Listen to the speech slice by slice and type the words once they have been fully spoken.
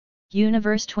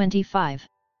Universe 25.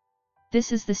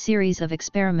 This is the series of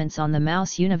experiments on the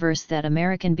mouse universe that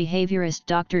American behaviorist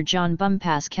Dr. John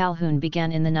Bumpass Calhoun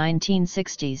began in the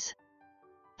 1960s.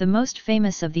 The most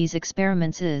famous of these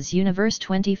experiments is Universe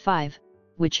 25,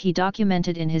 which he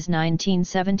documented in his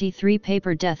 1973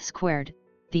 paper Death Squared,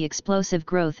 The Explosive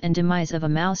Growth and Demise of a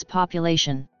Mouse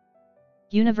Population.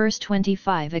 Universe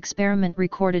 25 experiment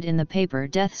recorded in the paper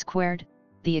Death Squared,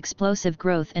 The Explosive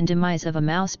Growth and Demise of a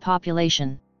Mouse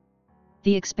Population.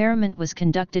 The experiment was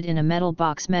conducted in a metal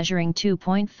box measuring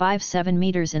 2.57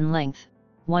 meters in length,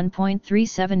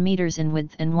 1.37 meters in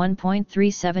width and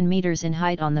 1.37 meters in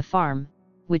height on the farm,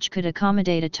 which could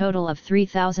accommodate a total of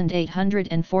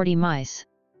 3,840 mice.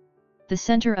 The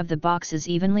center of the box is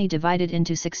evenly divided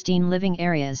into 16 living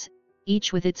areas,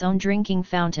 each with its own drinking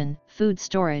fountain, food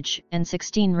storage, and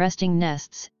 16 resting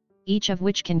nests, each of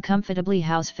which can comfortably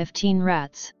house 15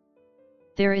 rats.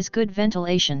 There is good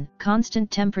ventilation,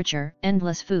 constant temperature,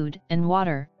 endless food and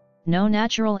water, no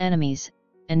natural enemies,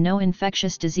 and no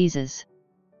infectious diseases.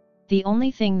 The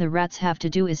only thing the rats have to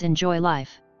do is enjoy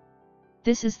life.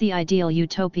 This is the ideal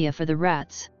utopia for the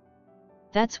rats.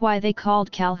 That's why they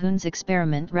called Calhoun's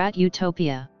experiment Rat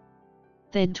Utopia.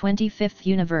 The 25th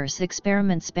Universe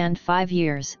experiment spanned 5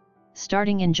 years,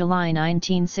 starting in July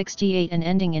 1968 and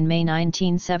ending in May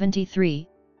 1973,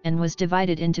 and was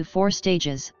divided into 4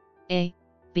 stages, A,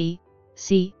 B,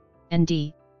 C, and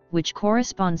D, which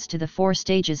corresponds to the 4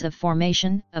 stages of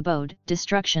formation, abode,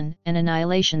 destruction, and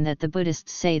annihilation that the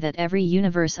Buddhists say that every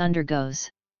universe undergoes.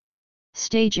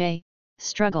 Stage A,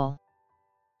 struggle.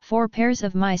 4 pairs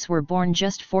of mice were born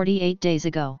just 48 days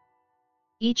ago.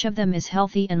 Each of them is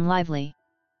healthy and lively.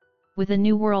 With a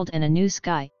new world and a new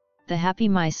sky, the happy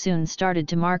mice soon started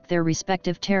to mark their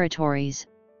respective territories,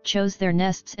 chose their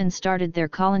nests and started their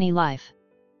colony life.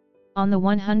 On the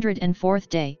 104th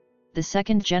day, the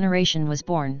second generation was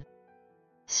born.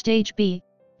 Stage B,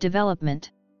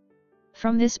 development.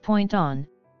 From this point on,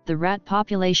 the rat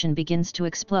population begins to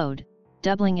explode,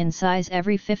 doubling in size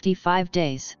every 55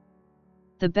 days.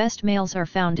 The best males are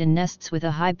found in nests with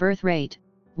a high birth rate,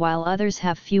 while others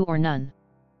have few or none.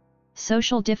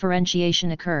 Social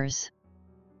differentiation occurs.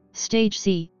 Stage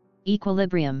C,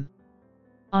 equilibrium.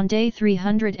 On day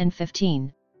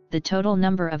 315, the total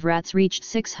number of rats reached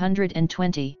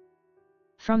 620.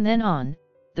 From then on,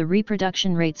 the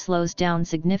reproduction rate slows down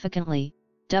significantly,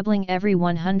 doubling every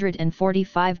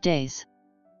 145 days.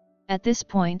 At this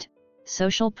point,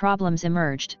 social problems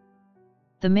emerged.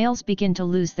 The males begin to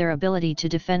lose their ability to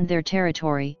defend their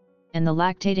territory, and the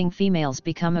lactating females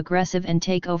become aggressive and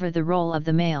take over the role of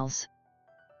the males.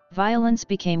 Violence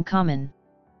became common.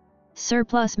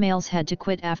 Surplus males had to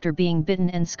quit after being bitten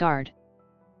and scarred.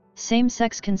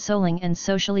 Same-sex consoling and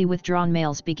socially withdrawn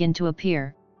males begin to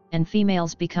appear, and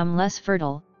females become less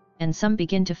fertile, and some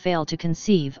begin to fail to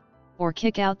conceive, or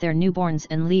kick out their newborns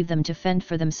and leave them to fend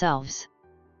for themselves.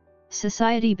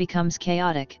 Society becomes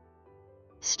chaotic.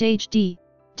 Stage D,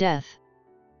 death.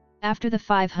 After the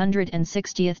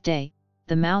 560th day,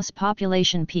 the mouse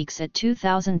population peaks at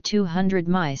 2,200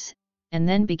 mice, and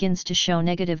then begins to show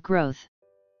negative growth.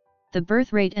 The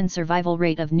birth rate and survival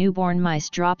rate of newborn mice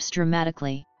drops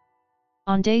dramatically.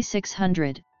 On day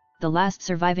 600, the last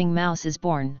surviving mouse is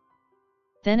born.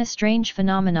 Then a strange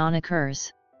phenomenon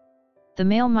occurs. The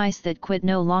male mice that quit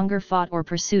no longer fought or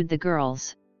pursued the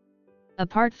girls.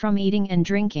 Apart from eating and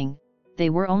drinking,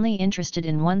 they were only interested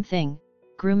in one thing,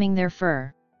 grooming their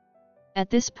fur.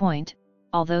 At this point,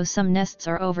 although some nests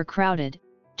are overcrowded,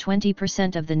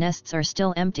 20% of the nests are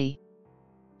still empty.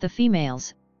 The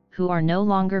females, who are no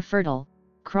longer fertile,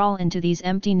 crawl into these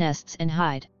empty nests and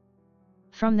hide.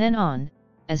 From then on,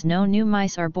 as no new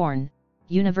mice are born,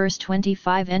 Universe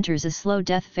 25 enters a slow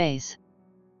death phase.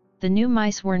 The new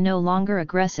mice were no longer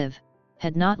aggressive,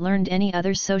 had not learned any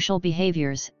other social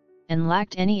behaviors, and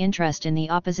lacked any interest in the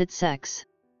opposite sex.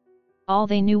 All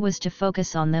they knew was to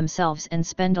focus on themselves and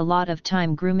spend a lot of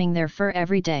time grooming their fur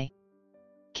every day.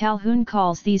 Calhoun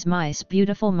calls these mice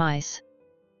beautiful mice.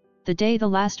 The day the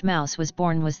last mouse was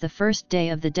born was the first day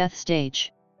of the death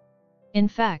stage. In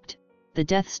fact, the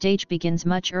death stage begins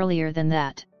much earlier than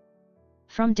that.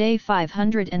 From day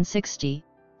 560,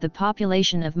 the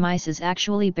population of mice is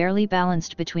actually barely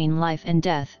balanced between life and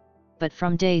death, but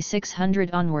from day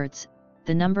 600 onwards,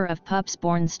 the number of pups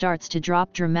born starts to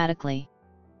drop dramatically.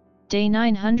 Day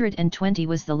 920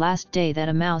 was the last day that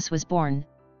a mouse was born,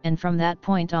 and from that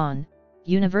point on,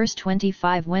 Universe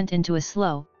 25 went into a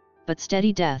slow, but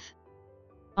steady death.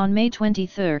 On May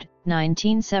 23,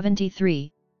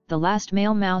 1973, the last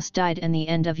male mouse died and the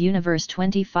end of Universe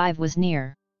 25 was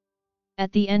near.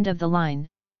 At the end of the line,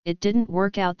 it didn't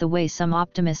work out the way some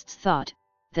optimists thought,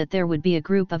 that there would be a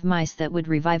group of mice that would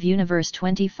revive Universe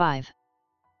 25.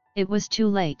 It was too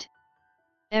late.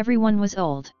 Everyone was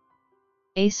old.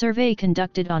 A survey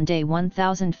conducted on day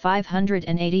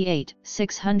 1588,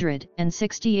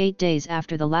 668 days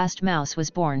after the last mouse was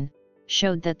born,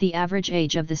 showed that the average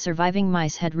age of the surviving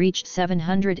mice had reached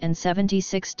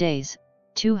 776 days,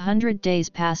 200 days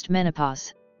past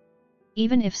menopause.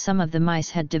 Even if some of the mice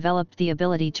had developed the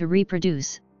ability to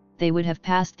reproduce, they would have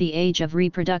passed the age of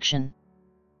reproduction.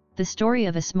 The story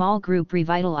of a small group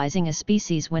revitalizing a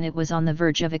species when it was on the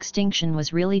verge of extinction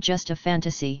was really just a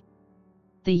fantasy.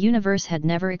 The universe had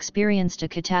never experienced a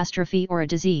catastrophe or a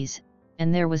disease,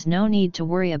 and there was no need to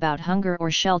worry about hunger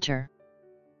or shelter.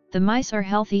 The mice are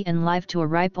healthy and live to a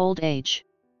ripe old age.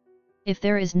 If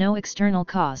there is no external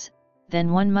cause,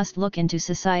 then one must look into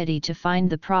society to find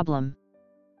the problem.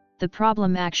 The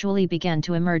problem actually began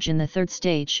to emerge in the third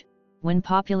stage, when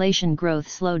population growth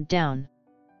slowed down.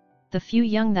 The few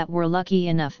young that were lucky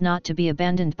enough not to be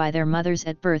abandoned by their mothers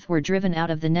at birth were driven out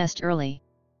of the nest early.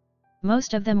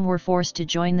 Most of them were forced to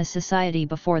join the society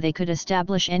before they could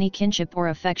establish any kinship or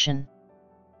affection.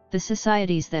 The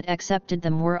societies that accepted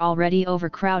them were already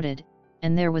overcrowded,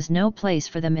 and there was no place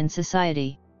for them in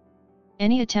society.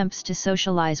 Any attempts to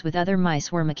socialize with other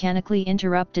mice were mechanically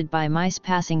interrupted by mice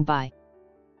passing by.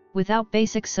 Without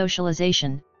basic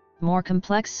socialization, more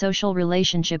complex social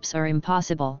relationships are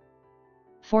impossible.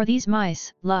 For these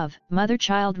mice, love,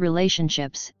 mother-child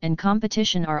relationships, and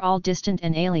competition are all distant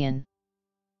and alien.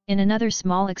 In another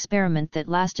small experiment that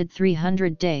lasted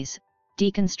 300 days,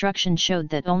 deconstruction showed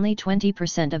that only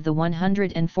 20% of the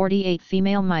 148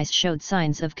 female mice showed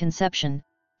signs of conception,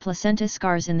 placenta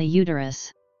scars in the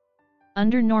uterus.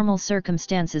 Under normal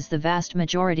circumstances, the vast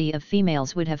majority of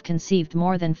females would have conceived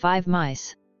more than 5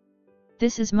 mice.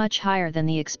 This is much higher than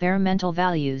the experimental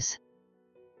values.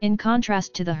 In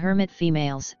contrast to the hermit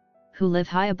females, who live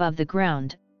high above the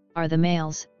ground, are the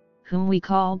males, whom we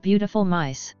call beautiful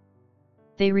mice.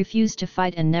 They refuse to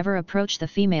fight and never approach the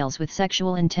females with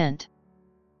sexual intent.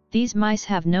 These mice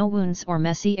have no wounds or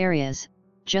messy areas,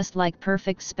 just like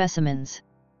perfect specimens.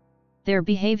 Their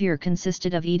behavior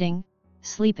consisted of eating,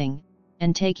 sleeping,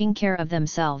 and taking care of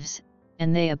themselves,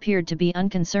 and they appeared to be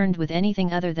unconcerned with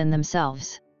anything other than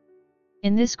themselves.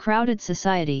 In this crowded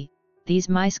society, these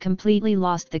mice completely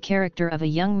lost the character of a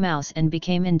young mouse and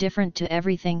became indifferent to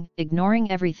everything,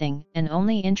 ignoring everything, and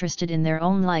only interested in their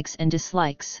own likes and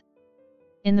dislikes.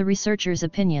 In the researchers'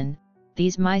 opinion,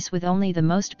 these mice with only the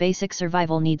most basic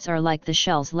survival needs are like the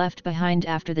shells left behind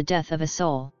after the death of a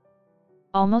soul.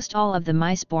 Almost all of the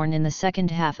mice born in the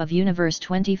second half of Universe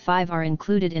 25 are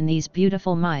included in these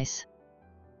beautiful mice.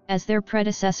 As their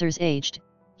predecessors aged,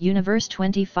 Universe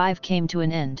 25 came to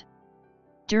an end.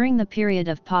 During the period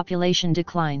of population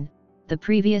decline, the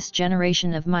previous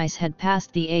generation of mice had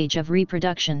passed the age of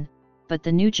reproduction, but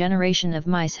the new generation of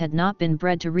mice had not been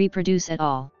bred to reproduce at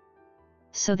all.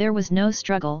 So there was no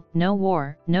struggle, no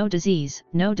war, no disease,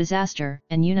 no disaster,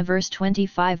 and Universe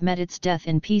 25 met its death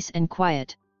in peace and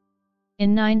quiet. In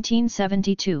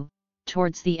 1972,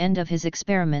 towards the end of his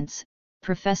experiments,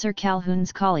 Professor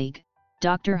Calhoun's colleague,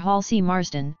 Dr. Halsey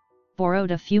Marsden,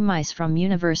 borrowed a few mice from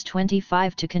Universe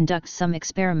 25 to conduct some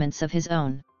experiments of his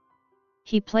own.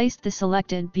 He placed the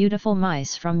selected beautiful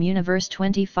mice from Universe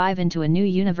 25 into a new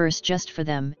universe just for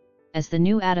them, as the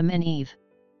new Adam and Eve.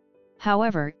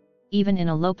 However, even in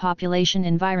a low population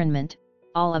environment,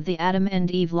 all of the Adam and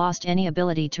Eve lost any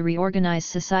ability to reorganize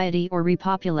society or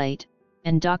repopulate,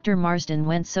 and Dr. Marsden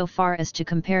went so far as to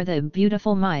compare the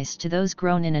beautiful mice to those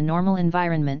grown in a normal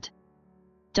environment.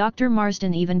 Dr.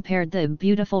 Marsden even paired the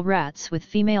beautiful rats with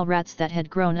female rats that had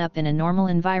grown up in a normal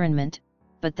environment,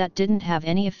 but that didn't have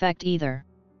any effect either.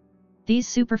 These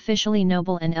superficially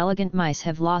noble and elegant mice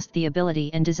have lost the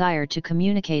ability and desire to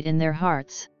communicate in their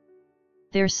hearts.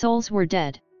 Their souls were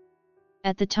dead.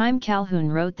 At the time Calhoun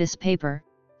wrote this paper,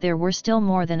 there were still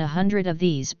more than 100 of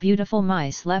these beautiful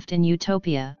mice left in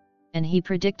Utopia, and he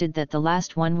predicted that the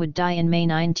last one would die in May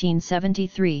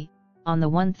 1973, on the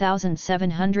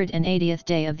 1780th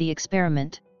day of the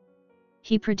experiment.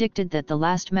 He predicted that the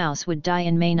last mouse would die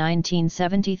in May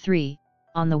 1973,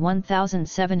 on the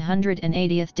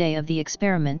 1780th day of the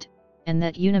experiment, and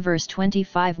that Universe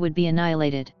 25 would be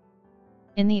annihilated.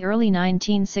 In the early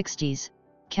 1960s,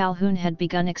 Calhoun had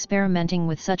begun experimenting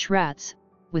with such rats,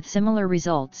 with similar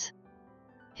results.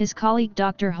 His colleague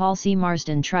Dr. Halsey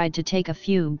Marsden tried to take a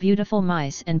few beautiful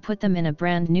mice and put them in a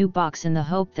brand new box in the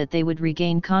hope that they would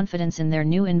regain confidence in their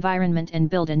new environment and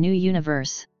build a new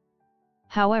universe.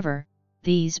 However,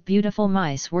 these beautiful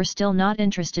mice were still not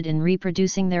interested in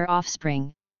reproducing their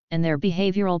offspring, and their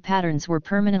behavioral patterns were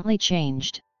permanently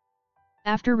changed.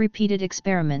 After repeated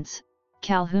experiments,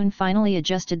 Calhoun finally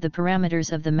adjusted the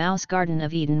parameters of the mouse Garden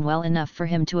of Eden well enough for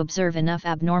him to observe enough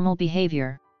abnormal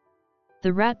behavior.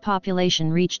 The rat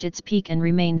population reached its peak and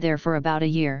remained there for about a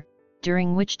year,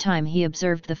 during which time he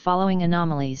observed the following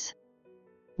anomalies.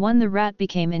 1. The rat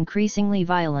became increasingly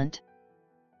violent.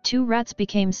 2. Rats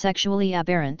became sexually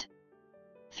aberrant.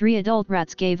 3. Adult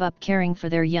rats gave up caring for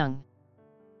their young.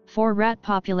 4. Rat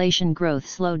population growth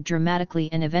slowed dramatically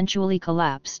and eventually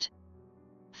collapsed.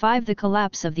 5. The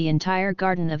collapse of the entire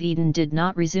Garden of Eden did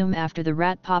not resume after the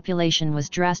rat population was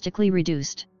drastically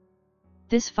reduced.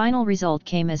 This final result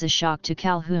came as a shock to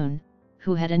Calhoun,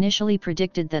 who had initially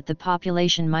predicted that the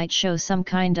population might show some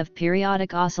kind of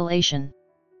periodic oscillation.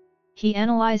 He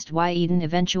analyzed why Eden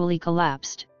eventually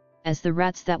collapsed, as the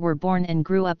rats that were born and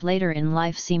grew up later in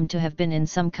life seemed to have been in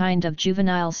some kind of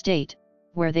juvenile state,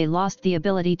 where they lost the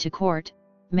ability to court,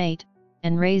 mate,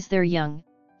 and raise their young,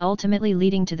 ultimately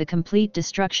leading to the complete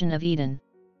destruction of Eden.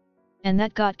 And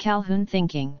that got Calhoun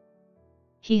thinking.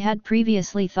 He had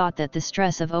previously thought that the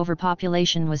stress of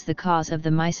overpopulation was the cause of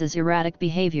the mice's erratic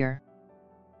behavior.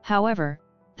 However,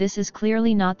 this is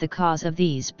clearly not the cause of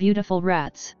these beautiful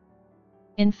rats.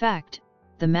 In fact,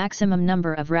 the maximum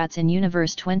number of rats in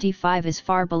Universe 25 is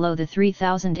far below the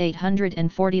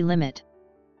 3,840 limit.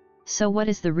 So what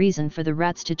is the reason for the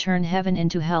rats to turn heaven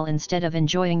into hell instead of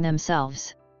enjoying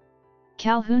themselves?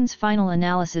 Calhoun's final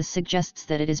analysis suggests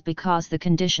that it is because the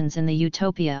conditions in the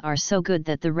Utopia are so good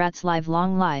that the rats live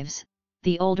long lives,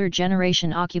 the older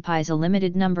generation occupies a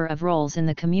limited number of roles in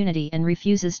the community and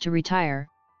refuses to retire,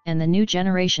 and the new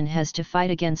generation has to fight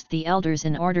against the elders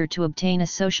in order to obtain a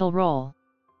social role.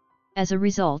 As a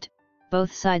result,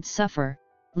 both sides suffer,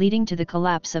 leading to the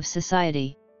collapse of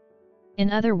society.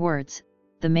 In other words,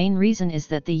 the main reason is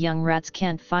that the young rats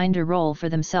can't find a role for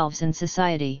themselves in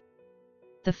society.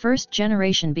 The first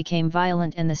generation became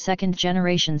violent and the second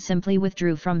generation simply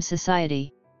withdrew from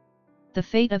society. The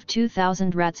fate of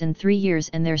 2,000 rats in 3 years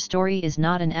and their story is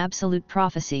not an absolute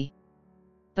prophecy.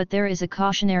 But there is a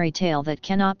cautionary tale that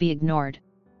cannot be ignored.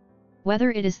 Whether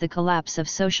it is the collapse of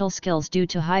social skills due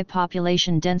to high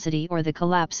population density or the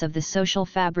collapse of the social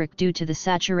fabric due to the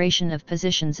saturation of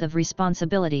positions of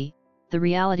responsibility, the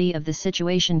reality of the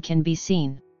situation can be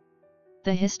seen.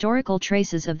 The historical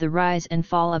traces of the rise and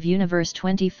fall of Universe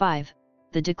 25,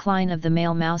 the decline of the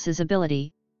male mouse's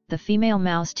ability, the female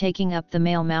mouse taking up the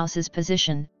male mouse's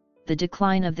position, the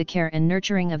decline of the care and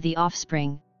nurturing of the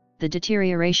offspring, the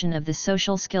deterioration of the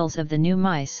social skills of the new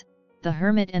mice, the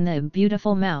hermit and the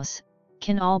beautiful mouse,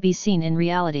 can all be seen in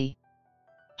reality.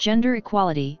 Gender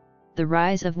equality, the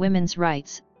rise of women's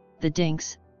rights, the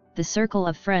dinks, the circle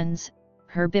of friends,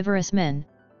 herbivorous men,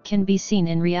 can be seen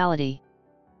in reality.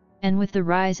 And with the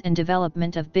rise and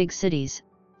development of big cities,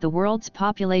 the world's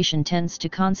population tends to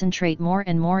concentrate more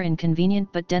and more in convenient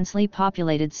but densely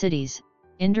populated cities,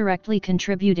 indirectly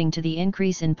contributing to the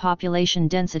increase in population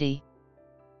density.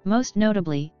 Most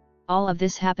notably, all of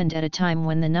this happened at a time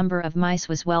when the number of mice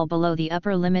was well below the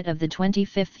upper limit of the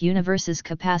 25th universe's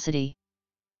capacity.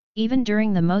 Even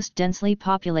during the most densely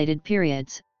populated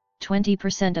periods,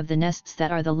 20% of the nests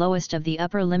that are the lowest of the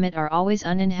upper limit are always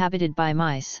uninhabited by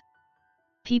mice.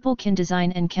 People can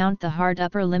design and count the hard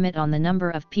upper limit on the number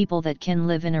of people that can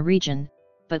live in a region,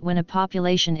 but when a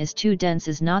population is too dense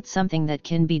is not something that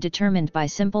can be determined by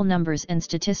simple numbers and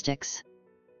statistics.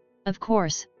 Of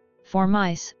course, for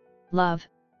mice, love,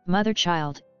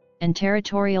 mother-child, and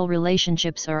territorial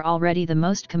relationships are already the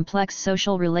most complex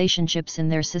social relationships in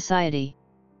their society.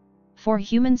 For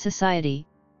human society,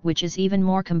 which is even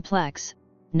more complex,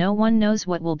 no one knows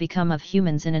what will become of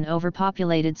humans in an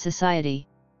overpopulated society.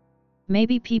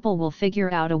 Maybe people will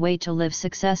figure out a way to live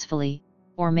successfully,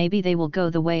 or maybe they will go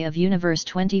the way of Universe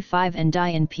 25 and die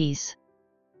in peace.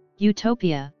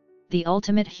 Utopia, the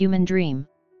ultimate human dream,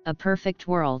 a perfect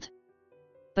world.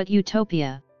 But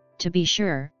Utopia, to be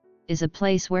sure, is a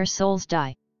place where souls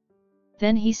die.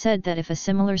 Then he said that if a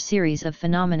similar series of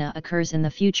phenomena occurs in the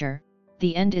future,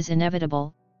 the end is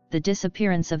inevitable, the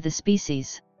disappearance of the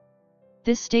species.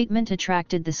 This statement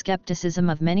attracted the skepticism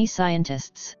of many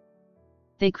scientists.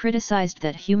 They criticized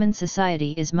that human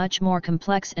society is much more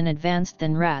complex and advanced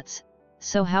than rats,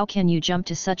 so how can you jump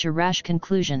to such a rash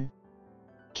conclusion?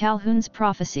 Calhoun's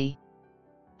prophecy.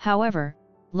 However,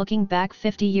 looking back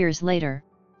 50 years later,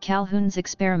 Calhoun's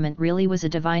experiment really was a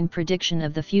divine prediction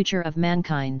of the future of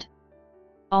mankind.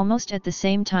 Almost at the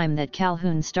same time that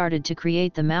Calhoun started to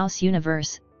create the mouse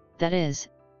universe, that is,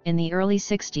 in the early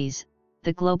 60s,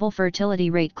 the global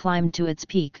fertility rate climbed to its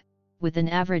peak, with an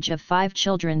average of 5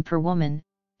 children per woman,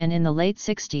 and in the late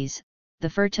 60s, the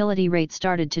fertility rate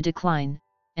started to decline,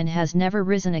 and has never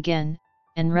risen again,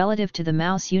 and relative to the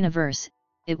mouse universe,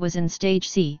 it was in stage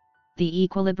C, the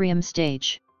equilibrium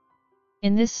stage.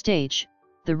 In this stage,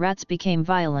 the rats became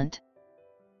violent.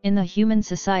 In the human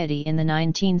society in the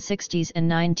 1960s and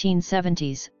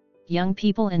 1970s, young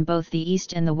people in both the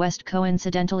East and the West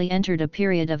coincidentally entered a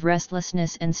period of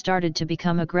restlessness and started to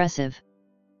become aggressive.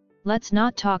 Let's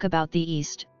not talk about the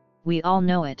East, we all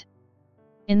know it.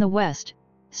 In the West,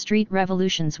 street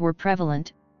revolutions were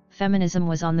prevalent, feminism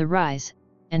was on the rise,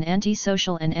 and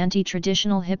anti-social and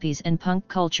anti-traditional hippies and punk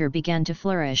culture began to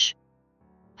flourish.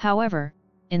 However,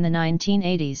 in the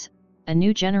 1980s, a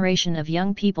new generation of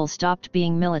young people stopped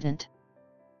being militant.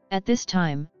 At this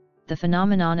time, the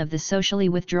phenomenon of the socially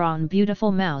withdrawn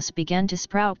beautiful mouse began to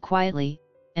sprout quietly,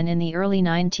 and in the early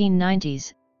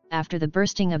 1990s, after the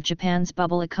bursting of Japan's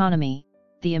bubble economy,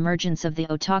 the emergence of the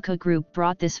otaku group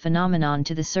brought this phenomenon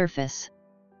to the surface.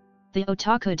 The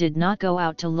otaku did not go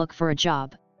out to look for a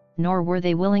job, nor were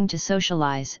they willing to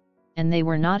socialize, and they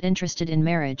were not interested in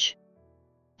marriage.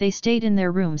 They stayed in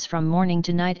their rooms from morning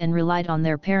to night and relied on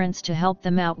their parents to help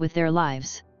them out with their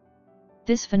lives.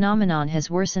 This phenomenon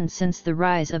has worsened since the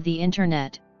rise of the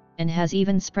internet, and has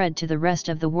even spread to the rest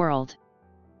of the world.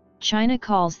 China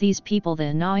calls these people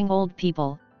the gnawing old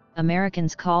people,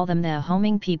 Americans call them the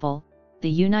homing people, the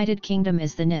United Kingdom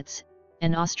is the nits,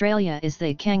 and Australia is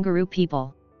the kangaroo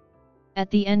people.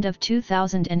 At the end of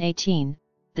 2018,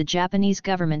 the Japanese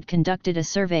government conducted a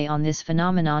survey on this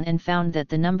phenomenon and found that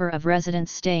the number of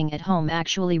residents staying at home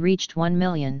actually reached 1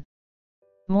 million.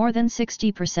 More than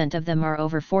 60% of them are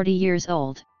over 40 years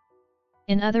old.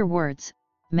 In other words,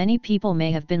 many people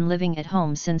may have been living at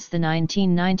home since the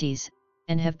 1990s,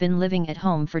 and have been living at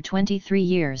home for 23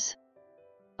 years.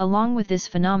 Along with this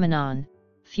phenomenon,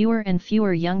 fewer and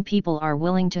fewer young people are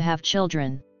willing to have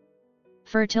children.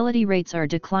 Fertility rates are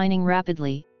declining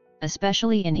rapidly,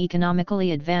 especially in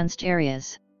economically advanced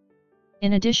areas.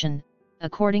 In addition,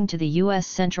 according to the U.S.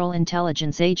 Central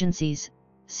Intelligence Agency's,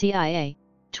 CIA,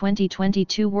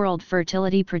 2022 World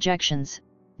Fertility Projections,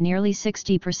 nearly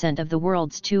 60% of the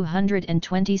world's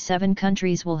 227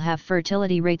 countries will have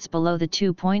fertility rates below the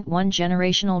 2.1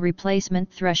 generational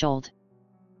replacement threshold.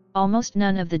 Almost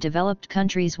none of the developed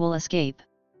countries will escape.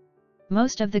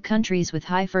 Most of the countries with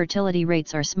high fertility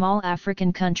rates are small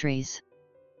African countries.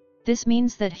 This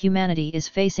means that humanity is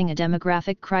facing a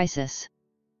demographic crisis.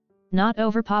 Not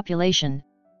overpopulation,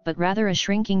 but rather a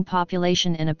shrinking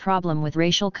population and a problem with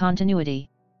racial continuity.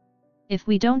 If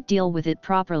we don't deal with it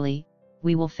properly,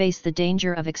 we will face the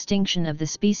danger of extinction of the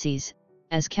species,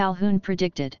 as Calhoun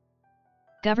predicted.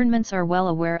 Governments are well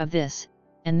aware of this,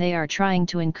 and they are trying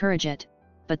to encourage it,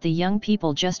 but the young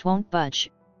people just won't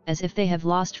budge, as if they have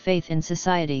lost faith in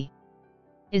society.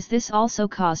 Is this also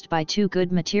caused by too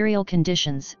good material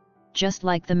conditions, just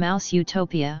like the mouse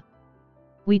Utopia?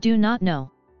 We do not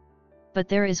know. But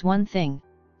there is one thing,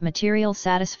 material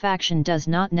satisfaction does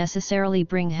not necessarily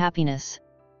bring happiness.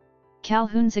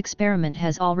 Calhoun's experiment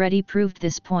has already proved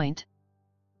this point.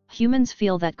 Humans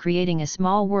feel that creating a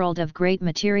small world of great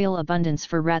material abundance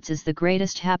for rats is the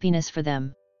greatest happiness for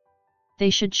them.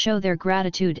 They should show their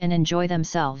gratitude and enjoy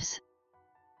themselves.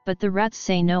 But the rats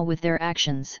say no with their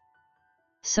actions.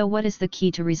 So what is the key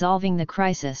to resolving the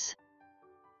crisis?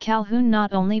 Calhoun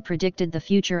not only predicted the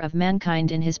future of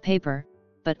mankind in his paper,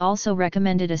 but also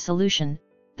recommended a solution,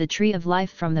 the tree of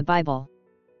life from the Bible.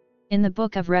 In the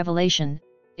book of Revelation,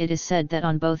 it is said that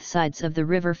on both sides of the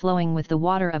river flowing with the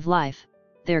water of life,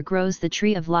 there grows the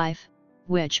tree of life,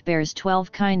 which bears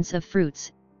 12 kinds of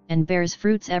fruits, and bears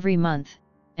fruits every month,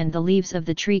 and the leaves of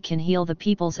the tree can heal the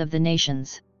peoples of the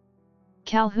nations.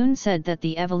 Calhoun said that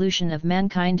the evolution of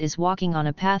mankind is walking on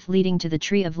a path leading to the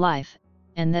tree of life,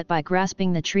 and that by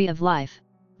grasping the tree of life,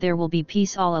 there will be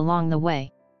peace all along the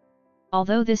way.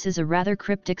 Although this is a rather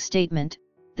cryptic statement,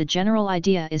 the general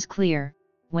idea is clear: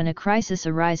 when a crisis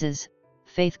arises,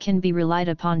 faith can be relied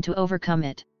upon to overcome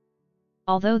it.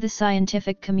 Although the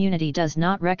scientific community does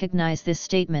not recognize this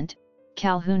statement,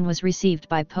 Calhoun was received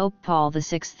by Pope Paul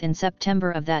VI in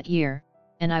September of that year,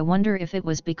 and I wonder if it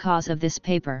was because of this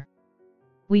paper.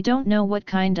 We don't know what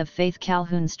kind of faith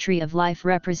Calhoun's tree of life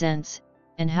represents,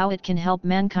 and how it can help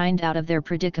mankind out of their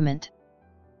predicament.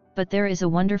 But there is a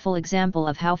wonderful example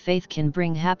of how faith can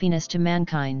bring happiness to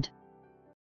mankind.